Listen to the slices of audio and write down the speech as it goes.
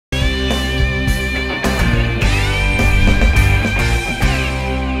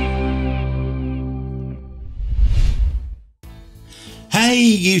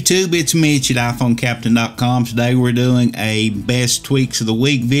YouTube, it's Mitch at iPhoneCaptain.com. Today we're doing a best tweaks of the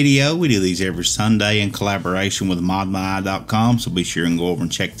week video. We do these every Sunday in collaboration with modmy.com, so be sure and go over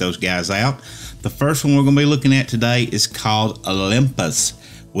and check those guys out. The first one we're going to be looking at today is called Olympus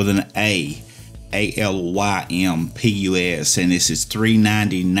with an A, A-L-Y-M-P-U-S, and this is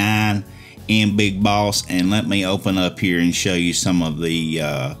 $3.99 in Big Boss. And let me open up here and show you some of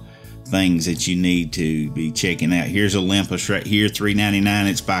the things that you need to be checking out. Here's Olympus right here, $3.99.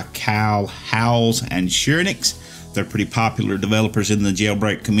 It's by Kyle Howells and Shurnix. They're pretty popular developers in the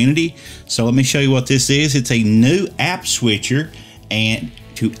jailbreak community. So let me show you what this is. It's a new app switcher, and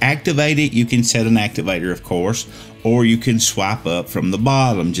to activate it, you can set an activator, of course, or you can swipe up from the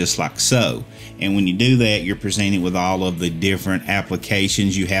bottom just like so. And when you do that, you're presented with all of the different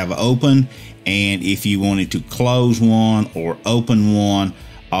applications you have open. And if you wanted to close one or open one,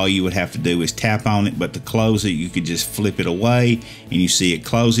 all you would have to do is tap on it, but to close it, you could just flip it away and you see it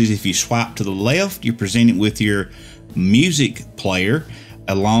closes. If you swipe to the left, you're presented with your music player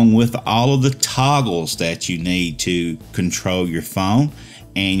along with all of the toggles that you need to control your phone.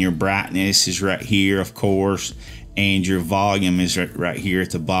 And your brightness is right here, of course, and your volume is right here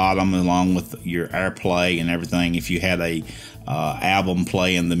at the bottom, along with your AirPlay and everything. If you had a album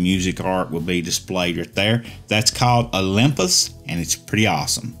playing, the music art will be displayed right there. That's called Olympus, and it's pretty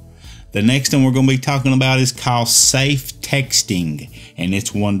awesome. The next one we're going to be talking about is called Safe Texting, and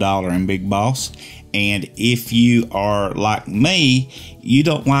it's $1 in Big Boss. And if you are like me, you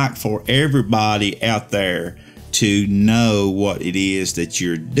don't like for everybody out there to know what it is that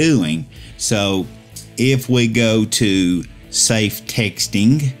you're doing. So if we go to Safe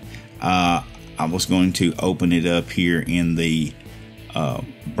Texting, I was going to open it up here in the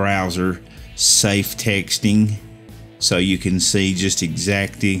browser, Safe Texting, so you can see just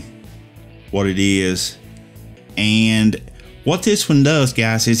exactly what it is. And what this one does,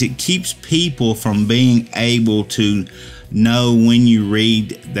 guys, is it keeps people from being able to know when you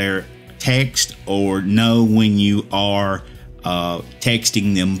read their text or know when you are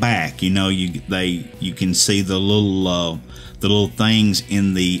texting them back. You know, you can see the little things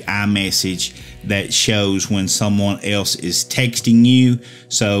in the iMessage that shows when someone else is texting you.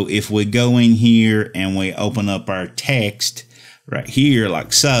 So if we go in here and we open up our text right here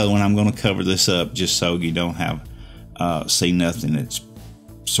like so, and I'm going to cover this up just so you don't have see nothing that's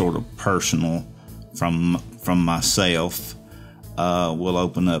sort of personal from myself. We'll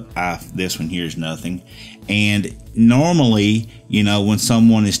open up this one. Here's nothing. And normally, you know, when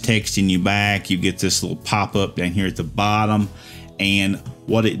someone is texting you back, you get this little pop-up down here at the bottom, and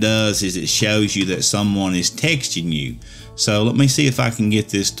what it does is it shows you that someone is texting you. So let me see if I can get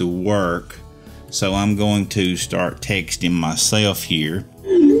this to work. So I'm going to start texting myself here,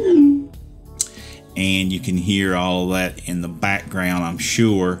 and you can hear all of that in the background, I'm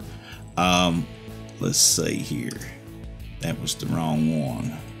sure. Let's see here. That was the wrong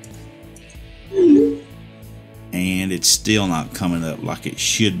one. And it's still not coming up like it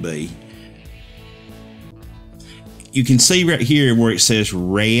should be. You can see right here where it says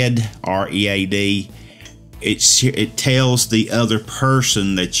read, R-E-A-D. It tells the other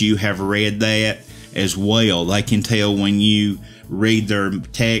person that you have read that as well. They can tell when you read their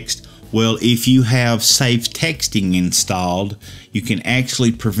text. Well, if you have Safe Texting installed, you can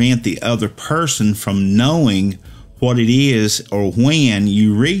actually prevent the other person from knowing what it is or when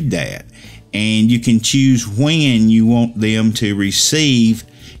you read that. And you can choose when you want them to receive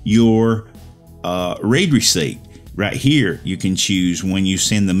your read receipt. Right here, you can choose when you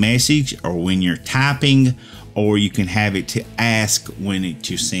send the message or when you're typing, or you can have it to ask when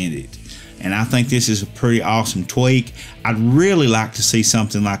to send it. And I think this is a pretty awesome tweak. I'd really like to see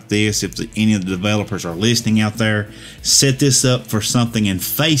something like this. If any of the developers are listening out there, set this up for something in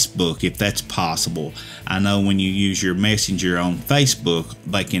Facebook if that's possible. I know when you use your messenger on Facebook,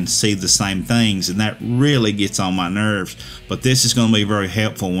 they can see the same things, and that really gets on my nerves. But this is going to be very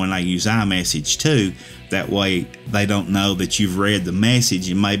helpful when I use iMessage too. That way they don't know that you've read the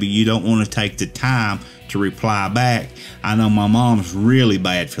message, and maybe you don't want to take the time to reply back. I know my mom's really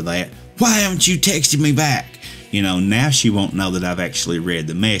bad for that. Why haven't you texted me back? You know, now she won't know that I've actually read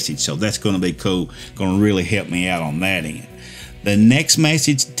the message. So that's going to be cool. Going to really help me out on that end. The next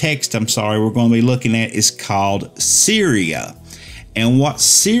text we're going to be looking at is called Cydia. And what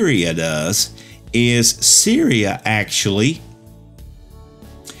Cydia does is Cydia actually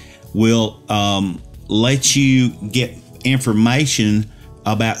will let you get information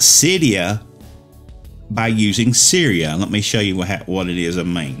about Cydia by using Cydia. Let me show you what it is I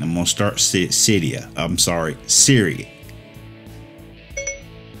mean. I'm going to start Cydia. I'm sorry, Cydia.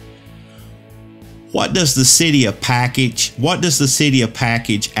 What does the Cydia package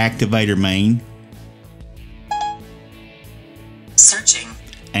activator mean? Searching.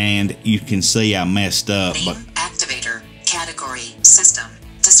 And you can see I messed up. Name, activator, category, system,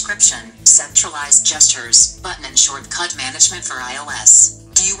 description, centralized gestures, button and shortcut management for iOS.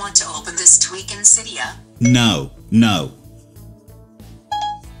 Do you want to open this tweak in Cydia? No.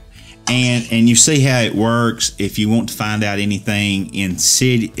 And you see how it works. If you want to find out anything in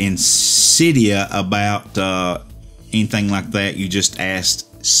Cydia about anything like that, you just ask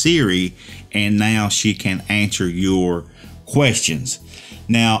Siri, and now she can answer your questions.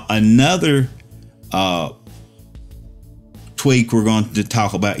 Now, another tweak we're going to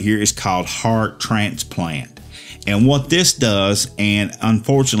talk about here is called heart transplant. And what this does, and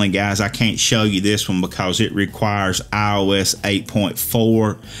unfortunately guys, I can't show you this one because it requires iOS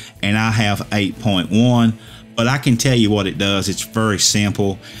 8.4 and I have 8.1, but I can tell you what it does. It's very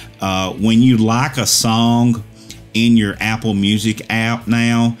simple. When you like a song in your Apple Music app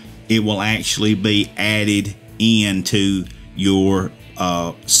now, it will actually be added into your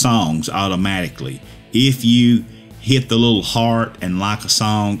songs automatically. If you hit the little heart and like a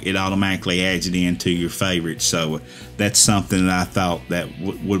song, it automatically adds it into your favorites. So that's something that I thought that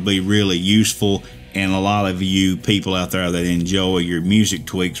would be really useful, and a lot of you people out there that enjoy your music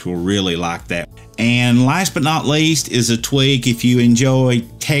tweaks will really like that. And last but not least is a tweak if you enjoy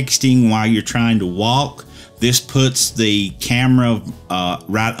texting while you're trying to walk. This puts the camera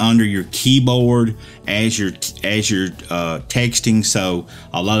right under your keyboard as you're texting. So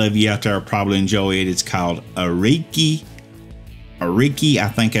a lot of you out there probably enjoy it. It's called Ariki. I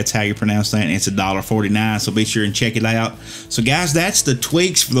think that's how you pronounce that. And it's $1.49. So be sure and check it out. So guys, that's the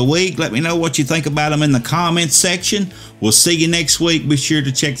tweaks for the week. Let me know what you think about them in the comments section. We'll see you next week. Be sure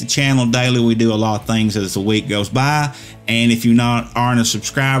to check the channel daily. We do a lot of things as the week goes by. And if you aren't a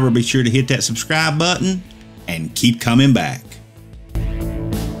subscriber, be sure to hit that subscribe button and keep coming back.